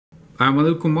I'm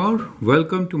Anil Kumar.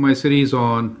 Welcome to my series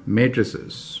on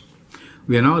matrices.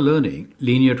 We are now learning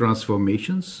linear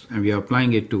transformations and we are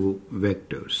applying it to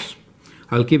vectors.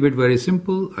 I'll keep it very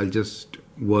simple. I'll just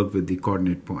work with the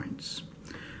coordinate points.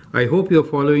 I hope you're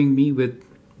following me with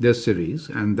this series,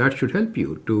 and that should help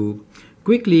you to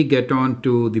quickly get on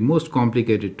to the most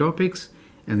complicated topics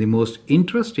and the most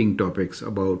interesting topics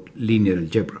about linear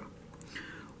algebra.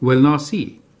 We'll now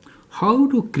see how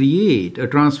to create a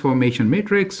transformation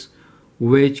matrix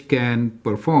which can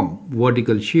perform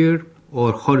vertical shear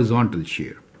or horizontal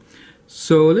shear.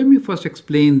 So let me first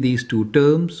explain these two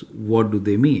terms. What do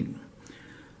they mean?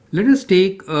 Let us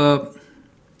take a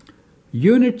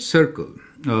unit circle.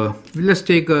 Let's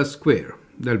take a square.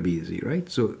 That'll be easy, right?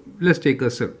 So let's take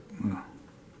a circle.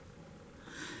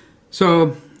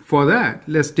 So for that,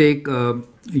 let's take a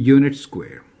unit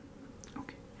square.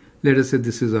 Okay. Let us say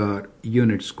this is our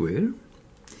unit square.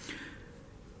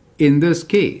 In this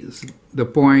case, the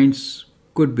points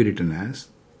could be written as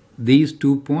these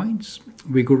 2 points.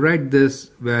 We could write this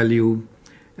value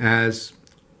as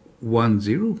 1,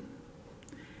 0.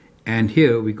 And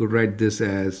here we could write this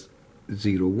as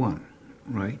 0, 1,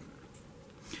 right?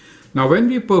 Now when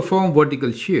we perform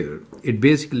vertical shear, it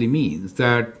basically means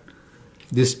that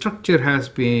the structure has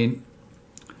been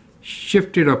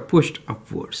shifted or pushed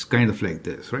upwards, kind of like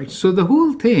this, right? So the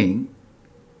whole thing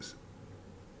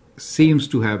seems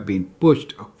to have been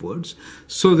pushed upwards.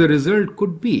 So the result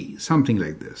could be something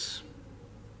like this.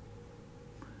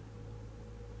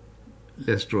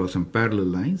 Let's draw some parallel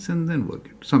lines and then work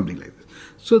it, something like this.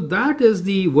 So that is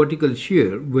the vertical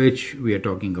shear which we are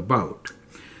talking about.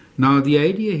 Now the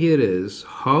idea here is,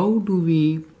 how do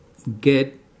we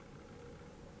get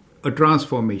a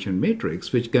transformation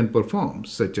matrix which can perform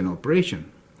such an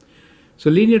operation?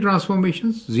 So linear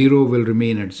transformations, 0 will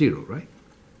remain at 0, right?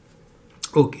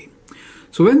 Okay.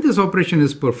 So when this operation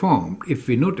is performed, if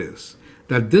we notice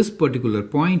that this particular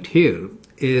point here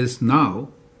is now,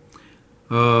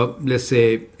 let's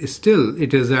say,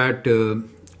 it is at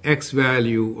x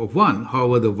value of 1,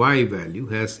 however the y value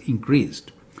has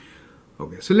increased.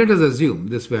 Okay, so let us assume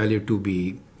this value to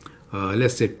be,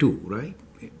 let's say 2, right?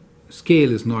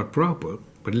 Scale is not proper,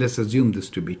 but let's assume this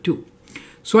to be 2.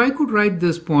 So I could write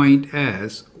this point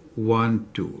as 1,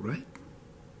 2, right?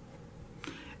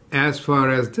 As far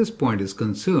as this point is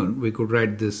concerned, we could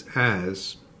write this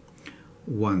as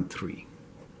 1, 3.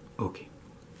 Okay.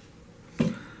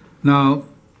 Now,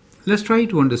 let's try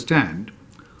to understand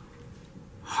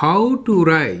how to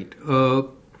write a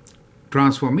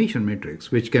transformation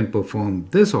matrix which can perform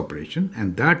this operation,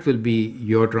 and that will be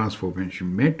your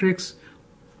transformation matrix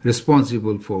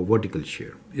responsible for vertical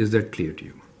shear. Is that clear to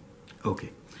you?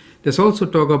 Okay. Let's also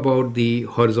talk about the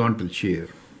horizontal shear,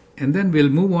 and then we'll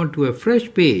move on to a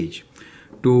fresh page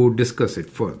to discuss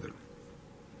it further.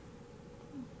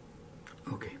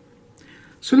 Okay.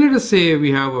 So let us say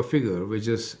we have a figure which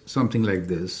is something like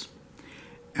this,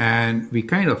 and we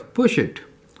kind of push it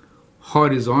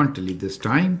horizontally this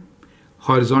time.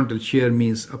 Horizontal shear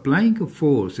means applying a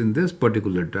force in this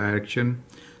particular direction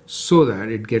so that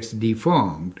it gets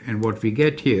deformed, and what we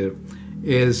get here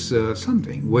is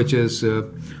something which is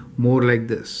more like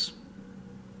this.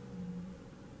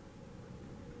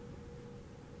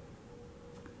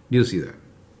 Do you see that?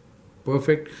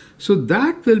 Perfect. So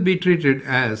that will be treated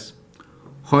as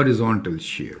horizontal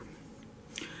shear.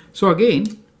 So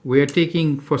again, we are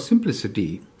taking, for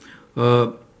simplicity,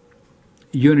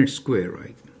 unit square,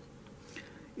 right?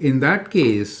 In that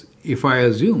case, if I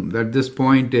assume that this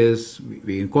point is,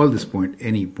 we can call this point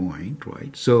any point,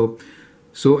 right? So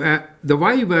the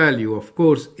y value, of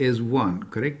course, is 1,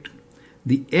 correct?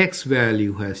 The x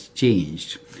value has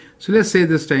changed. So let's say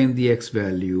this time the x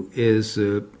value is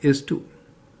 2,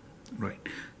 right?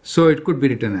 So it could be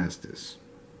written as this.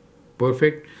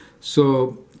 Perfect.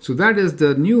 So that is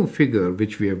the new figure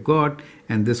which we have got,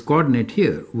 and this coordinate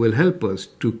here will help us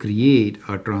to create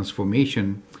our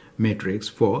transformation matrix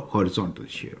for horizontal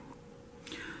shear.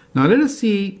 Now let us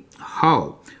see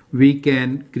how we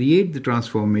can create the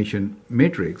transformation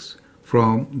matrix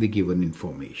from the given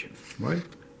information, right?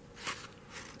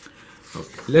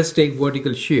 Okay, let's take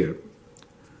vertical shear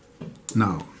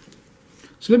now.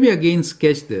 So let me again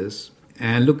sketch this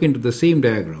and look into the same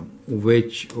diagram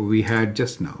which we had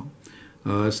just now,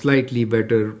 slightly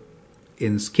better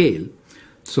in scale.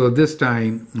 So this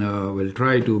time we'll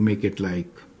try to make it like,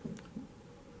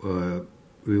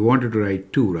 we wanted to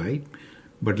write 2, right?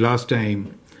 But last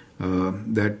time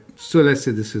so let's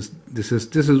say this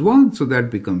is 1, so that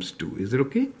becomes 2. Is it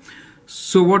okay?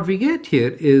 So what we get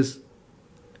here is,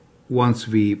 once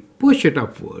we push it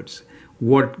upwards,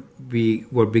 what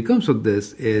becomes of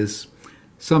this is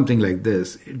something like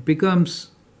this, it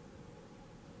becomes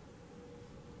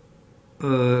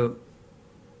a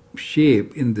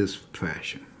shape in this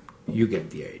fashion. You get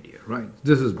the idea, right?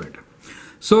 This is better.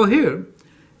 So here,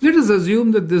 let us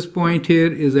assume that this point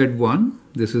here is at 1,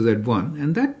 this is at 1,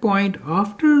 and that point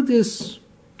after this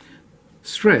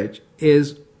stretch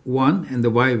is 1 and the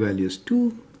y value is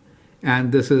 2,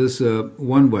 and this is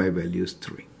 1 y value is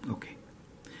 3. Okay.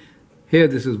 Here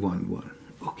this is 1, 1.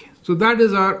 Okay. So that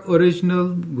is our original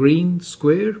green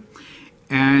square,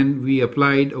 and we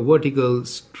applied a vertical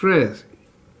stress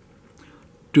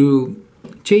to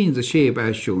change the shape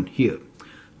as shown here.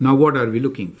 Now what are we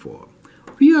looking for?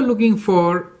 We are looking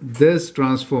for this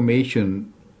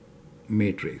transformation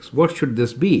matrix. What should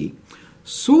this be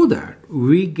so that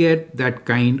we get that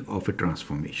kind of a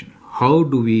transformation? How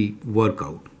do we work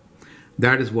out?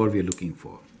 That is what we are looking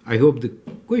for. I hope the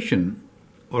question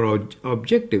or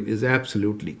objective is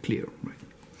absolutely clear. Right?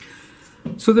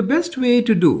 So the best way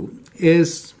to do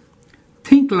is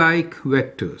think like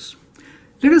vectors.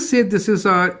 Let us say this is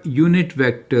our unit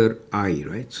vector I,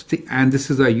 right? And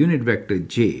this is our unit vector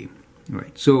j,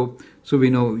 right? So we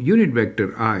know unit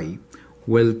vector I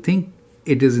will think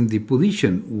it is in the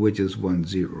position which is 1,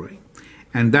 0, right?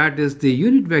 And that is the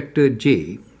unit vector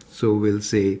j. So we'll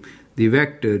say the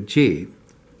vector j.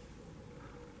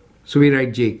 So we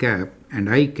write j cap and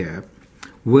I cap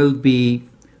will be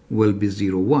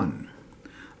 0, 1.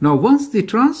 Now once the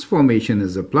transformation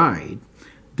is applied,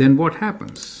 then what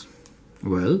happens?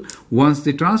 Well, once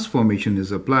the transformation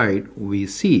is applied, we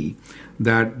see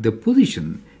that the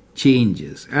position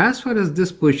changes. As far as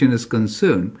this position is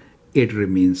concerned, it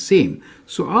remains same.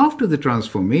 So after the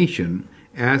transformation,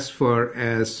 as far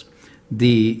as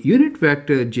the unit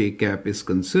vector j cap is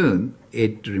concerned,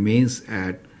 it remains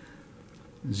at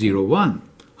 0, 1.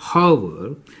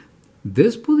 However,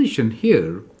 this position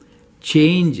here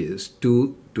changes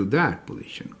to that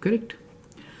position, correct?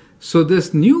 So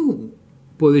this new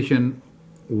position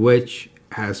which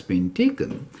has been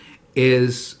taken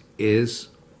is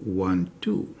 1,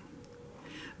 2.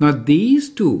 Now these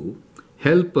two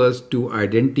help us to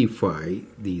identify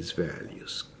these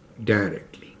values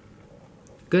directly,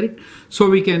 correct? So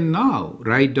we can now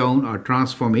write down our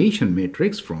transformation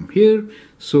matrix from here.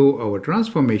 So our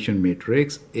transformation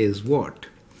matrix is what?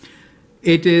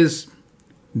 It is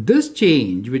this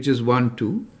change which is 1,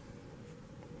 2,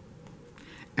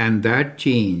 and that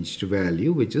changed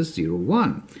value which is 0,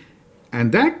 1.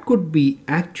 And that could be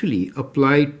actually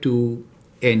applied to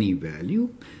any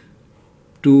value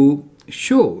to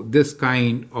show this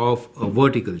kind of a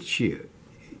vertical shear.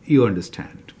 You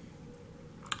understand?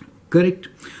 Correct?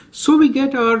 So we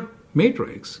get our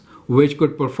matrix which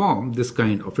could perform this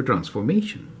kind of a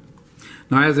transformation.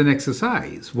 Now as an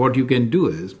exercise, what you can do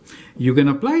is you can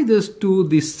apply this to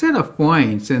the set of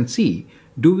points and see,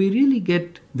 do we really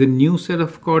get the new set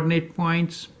of coordinate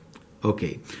points?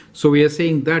 Okay, so we are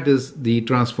saying that is the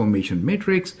transformation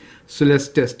matrix. So let's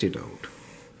test it out.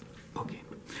 Okay,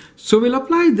 so we'll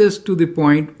apply this to the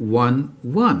point 1,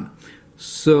 1.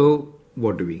 So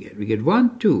what do we get? We get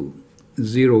 1, 2,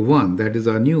 0, 1. That is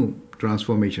our new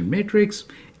transformation matrix.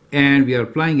 And we are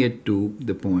applying it to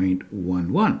the point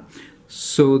 1, 1.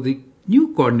 So the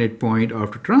new coordinate point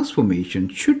after transformation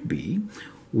should be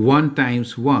 1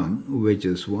 times 1, which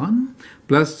is 1,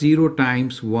 plus 0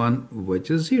 times 1,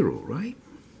 which is 0, right?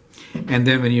 And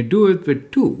then when you do it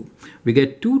with 2, we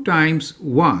get 2 times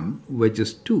 1, which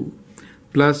is 2,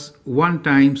 plus 1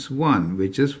 times 1,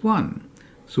 which is 1.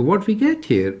 So what we get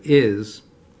here is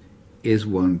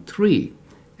 1, 3.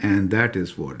 And that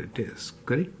is what it is,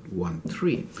 correct? 1,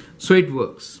 3. So it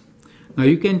works. Now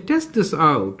you can test this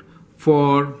out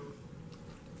for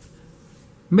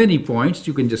many points.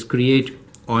 You can just create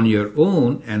on your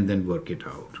own and then work it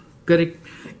out, correct?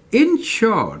 In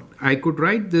short, I could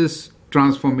write this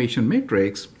transformation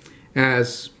matrix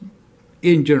as,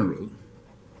 in general,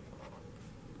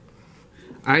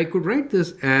 I could write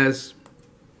this as,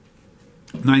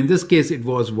 now in this case it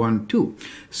was 1, 2.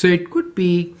 So it could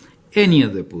be any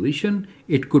other position.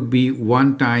 It could be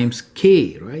 1 times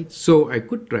k, right? So I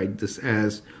could write this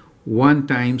as 1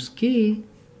 times k,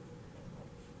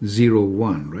 0,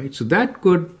 1, right? So that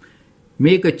could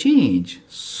make a change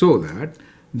so that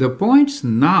the points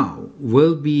now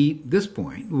will be, this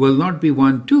point will not be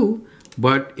 1, 2,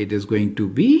 but it is going to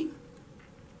be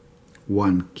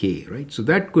 1k, right? So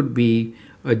that could be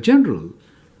a general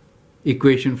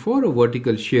equation for a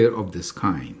vertical shear of this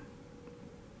kind,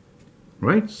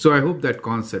 right? So I hope that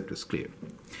concept is clear.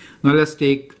 Now let's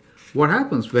take what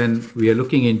happens when we are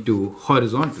looking into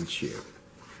horizontal shear.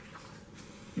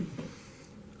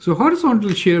 So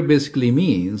horizontal shear basically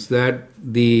means that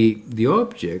the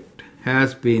object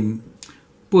has been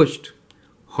pushed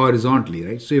horizontally,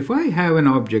 right? So if I have an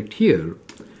object here,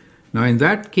 now in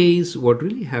that case, what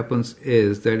really happens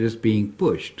is that it's being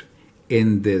pushed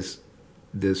in this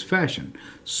fashion.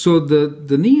 So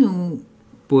the new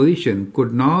position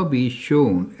could now be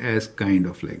shown as kind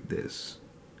of like this.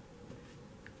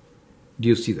 Do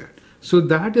you see that? So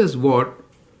that is what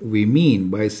we mean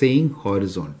by saying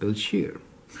horizontal shear.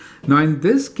 Now in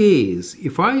this case,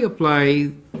 if I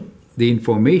apply the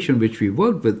information which we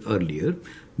worked with earlier,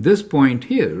 this point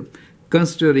here,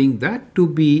 considering that to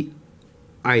be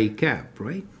I cap,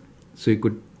 right? So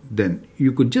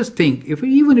you could just think,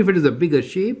 even if it is a bigger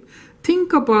shape,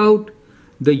 think about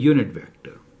the unit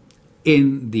vector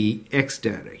in the x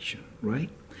direction, right?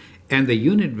 And the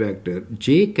unit vector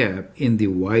j cap in the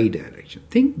y direction.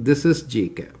 Think this is j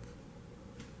cap.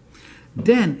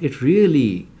 Then it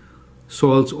really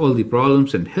solves all the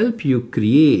problems and help you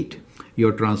create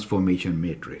your transformation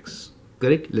matrix.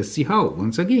 Correct? Let's see how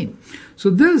once again. So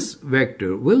this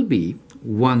vector will be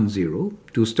 1, 0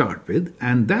 to start with,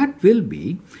 and that will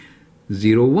be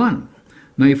 0, 1.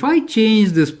 Now if I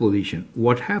change this position,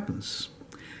 what happens?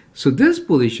 So this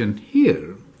position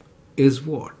here is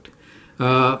what?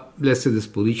 Let's say this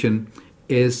position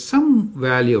is some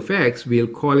value of x. We are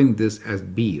calling this as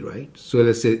b, right? So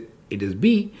let's say it is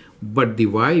b, but the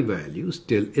y value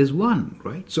still is 1,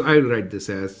 right? So I will write this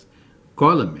as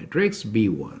column matrix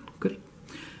b1, correct?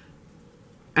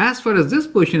 As far as this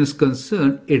position is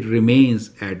concerned, it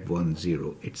remains at 1,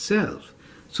 0 itself.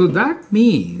 So that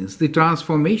means the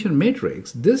transformation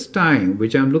matrix, this time,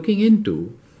 which I'm looking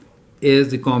into, is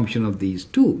the combination of these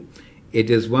two. It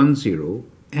is 1, 0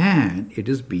 and it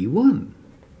is b1.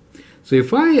 So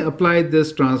if I apply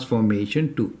this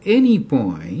transformation to any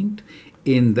point,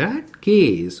 in that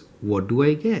case, what do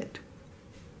I get?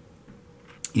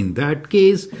 In that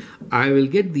case, I will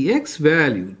get the x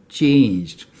value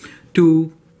changed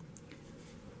to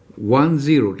 1,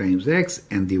 0 times x,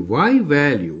 and the y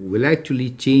value will actually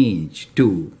change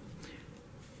to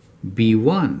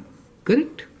b1,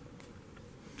 correct?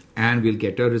 And we'll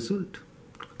get a result.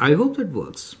 I hope that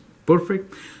works.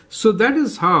 Perfect. So that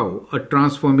is how a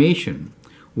transformation,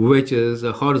 which is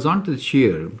a horizontal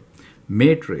shear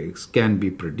matrix, can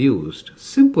be produced.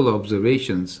 Simple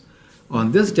observations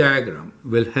on this diagram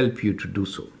will help you to do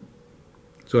so.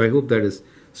 So I hope that is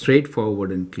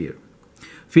straightforward and clear.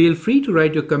 Feel free to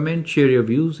write your comment, share your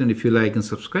views, and if you like and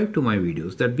subscribe to my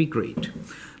videos, that'd be great.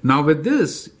 Now with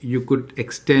this, you could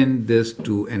extend this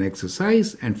to an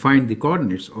exercise and find the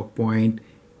coordinates of point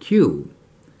Q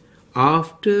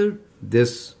after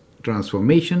this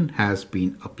transformation has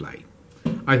been applied.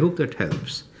 I hope that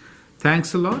helps.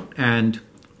 Thanks a lot and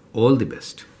all the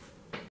best.